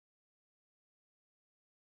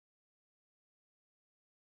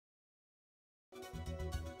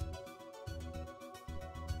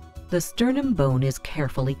The sternum bone is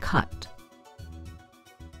carefully cut.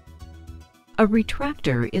 A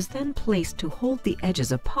retractor is then placed to hold the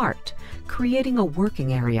edges apart, creating a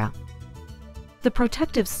working area. The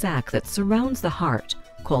protective sac that surrounds the heart,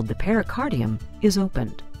 called the pericardium, is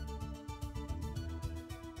opened.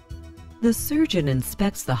 The surgeon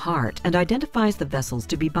inspects the heart and identifies the vessels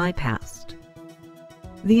to be bypassed.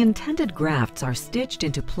 The intended grafts are stitched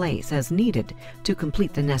into place as needed to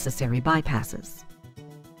complete the necessary bypasses.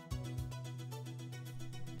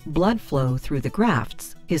 Blood flow through the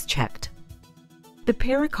grafts is checked. The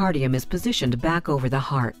pericardium is positioned back over the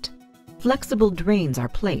heart. Flexible drains are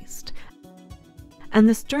placed, and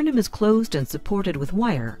the sternum is closed and supported with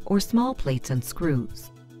wire or small plates and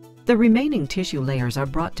screws. The remaining tissue layers are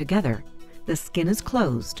brought together, the skin is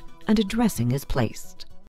closed, and a dressing is placed.